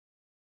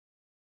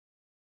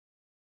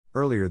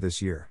Earlier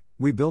this year,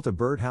 we built a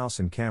birdhouse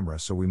and camera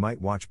so we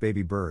might watch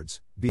baby birds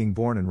being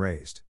born and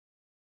raised.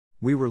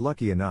 We were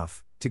lucky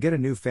enough to get a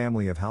new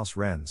family of house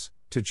wrens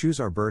to choose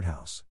our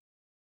birdhouse.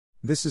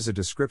 This is a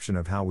description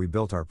of how we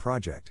built our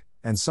project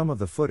and some of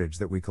the footage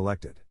that we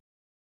collected.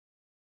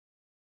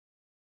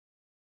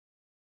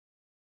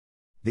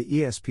 The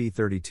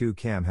ESP32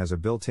 cam has a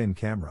built-in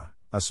camera,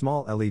 a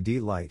small LED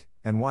light,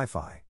 and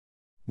Wi-Fi.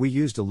 We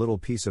used a little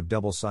piece of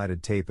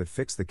double-sided tape that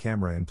fixed the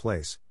camera in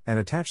place, and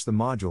attached the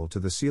module to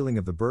the ceiling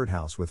of the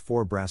birdhouse with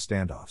 4 brass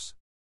standoffs.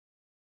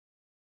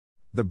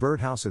 The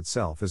birdhouse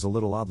itself is a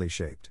little oddly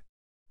shaped.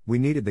 We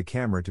needed the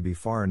camera to be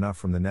far enough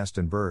from the nest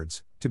and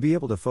birds, to be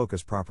able to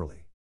focus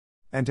properly.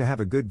 And to have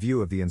a good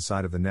view of the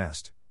inside of the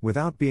nest,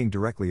 without being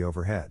directly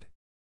overhead.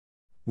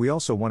 We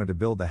also wanted to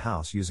build the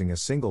house using a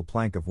single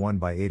plank of 1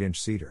 by 8 inch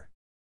cedar.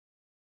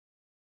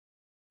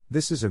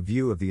 This is a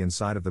view of the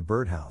inside of the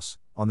birdhouse,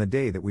 on the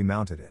day that we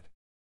mounted it.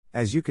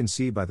 As you can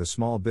see by the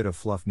small bit of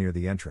fluff near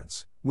the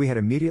entrance, we had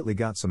immediately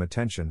got some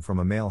attention from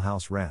a male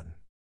house wren.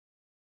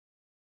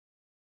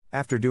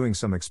 After doing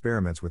some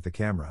experiments with the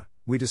camera,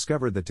 we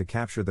discovered that to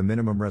capture the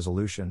minimum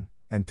resolution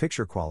and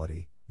picture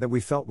quality that we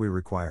felt we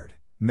required,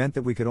 meant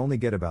that we could only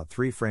get about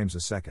 3 frames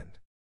a second.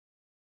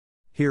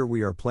 Here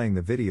we are playing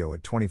the video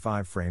at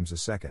 25 frames a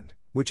second,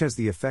 which has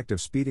the effect of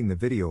speeding the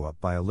video up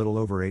by a little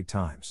over 8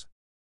 times.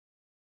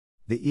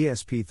 The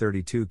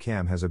ESP32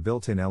 cam has a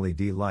built-in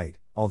LED light,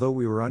 although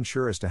we were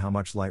unsure as to how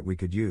much light we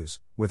could use,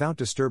 without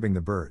disturbing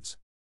the birds.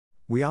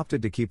 We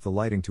opted to keep the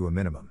lighting to a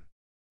minimum.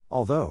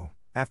 Although,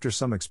 after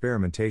some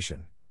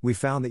experimentation, we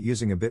found that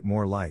using a bit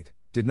more light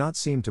did not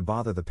seem to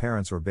bother the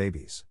parents or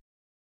babies.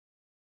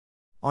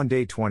 On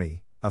day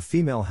 20, a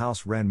female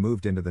house wren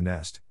moved into the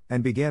nest,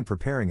 and began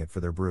preparing it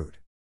for their brood.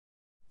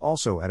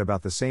 Also at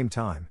about the same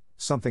time,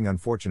 something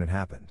unfortunate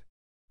happened.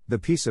 The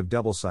piece of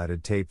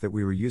double-sided tape that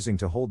we were using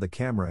to hold the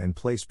camera in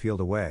place peeled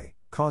away,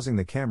 causing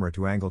the camera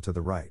to angle to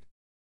the right.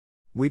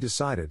 We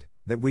decided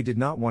that we did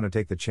not want to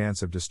take the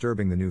chance of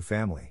disturbing the new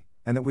family,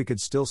 and that we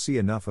could still see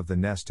enough of the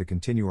nest to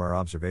continue our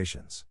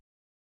observations.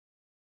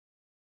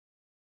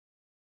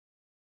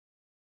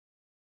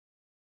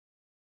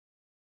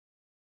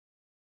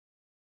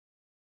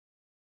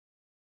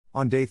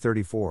 On day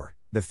 34,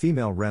 the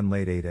female wren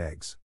laid 8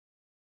 eggs.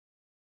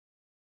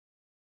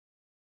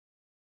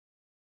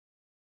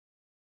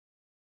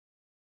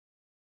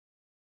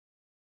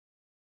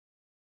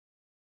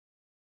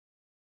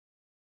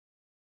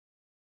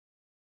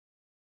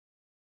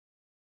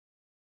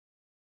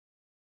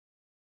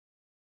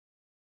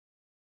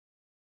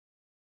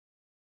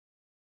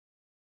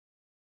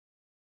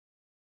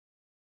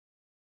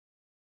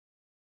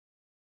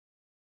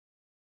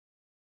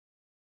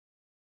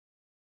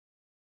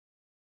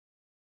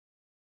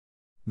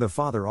 The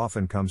father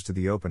often comes to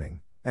the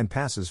opening, and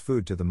passes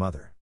food to the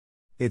mother.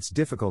 It's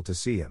difficult to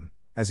see him,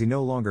 as he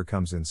no longer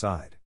comes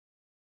inside.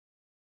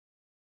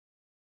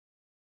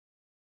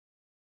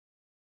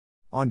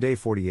 On day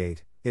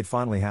 48, it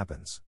finally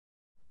happens.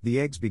 The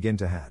eggs begin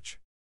to hatch.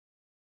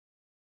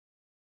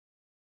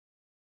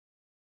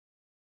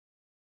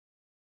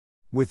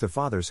 With the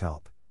father's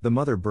help, the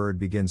mother bird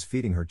begins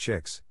feeding her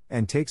chicks,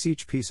 and takes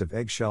each piece of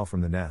eggshell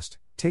from the nest,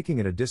 taking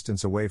it a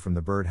distance away from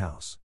the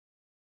birdhouse.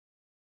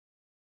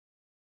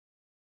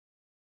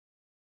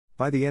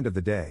 By the end of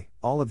the day,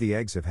 all of the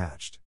eggs have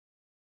hatched.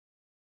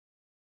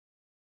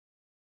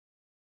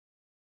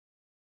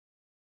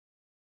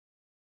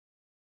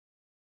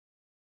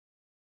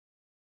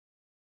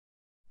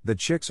 The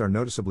chicks are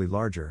noticeably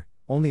larger,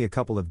 only a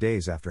couple of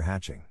days after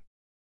hatching.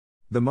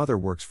 The mother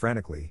works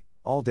frantically,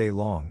 all day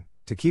long,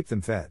 to keep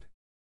them fed.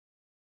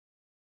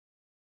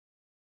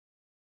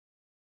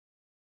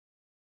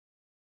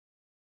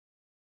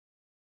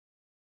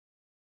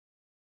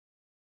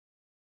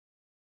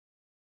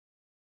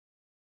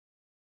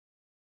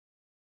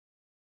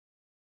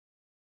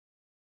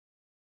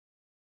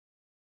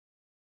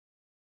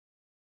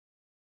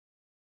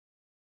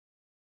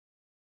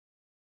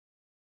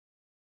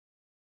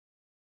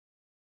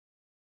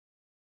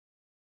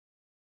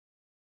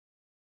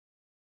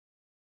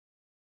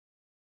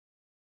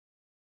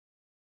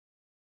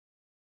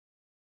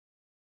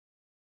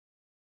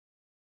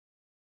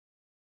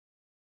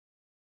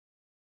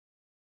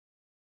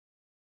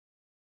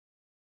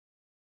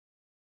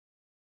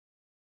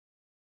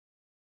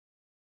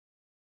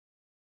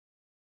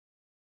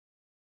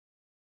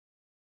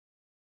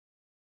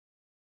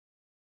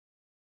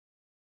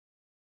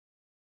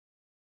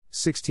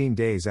 "16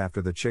 days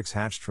after the chicks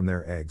hatched from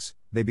their eggs,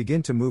 they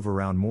begin to move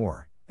around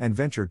more, and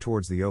venture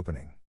towards the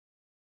opening.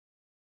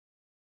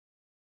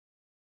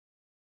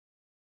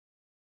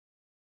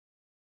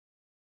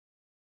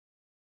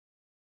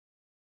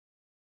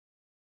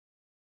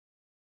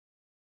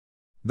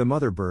 The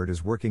mother bird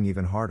is working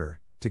even harder,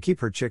 to keep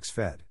her chicks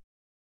fed.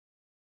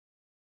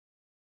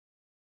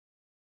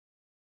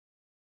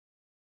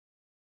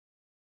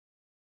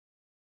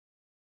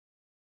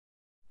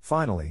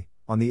 Finally,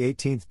 on the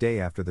 18th day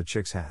after the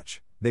chicks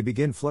hatch, they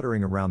begin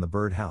fluttering around the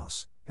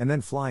birdhouse, and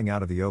then flying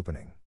out of the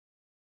opening.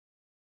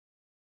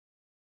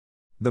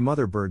 The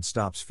mother bird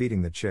stops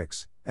feeding the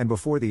chicks, and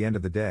before the end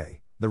of the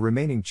day, the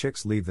remaining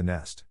chicks leave the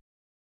nest.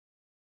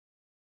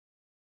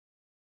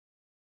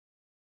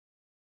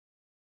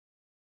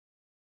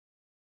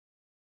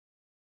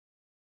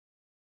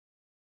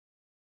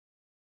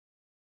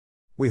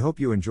 We hope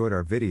you enjoyed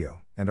our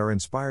video, and are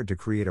inspired to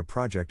create a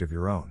project of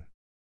your own.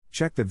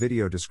 Check the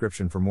video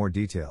description for more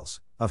details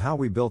of how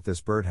we built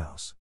this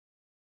birdhouse.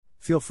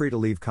 Feel free to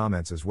leave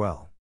comments as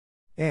well.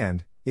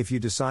 And, if you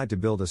decide to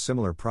build a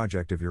similar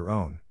project of your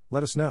own,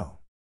 let us know.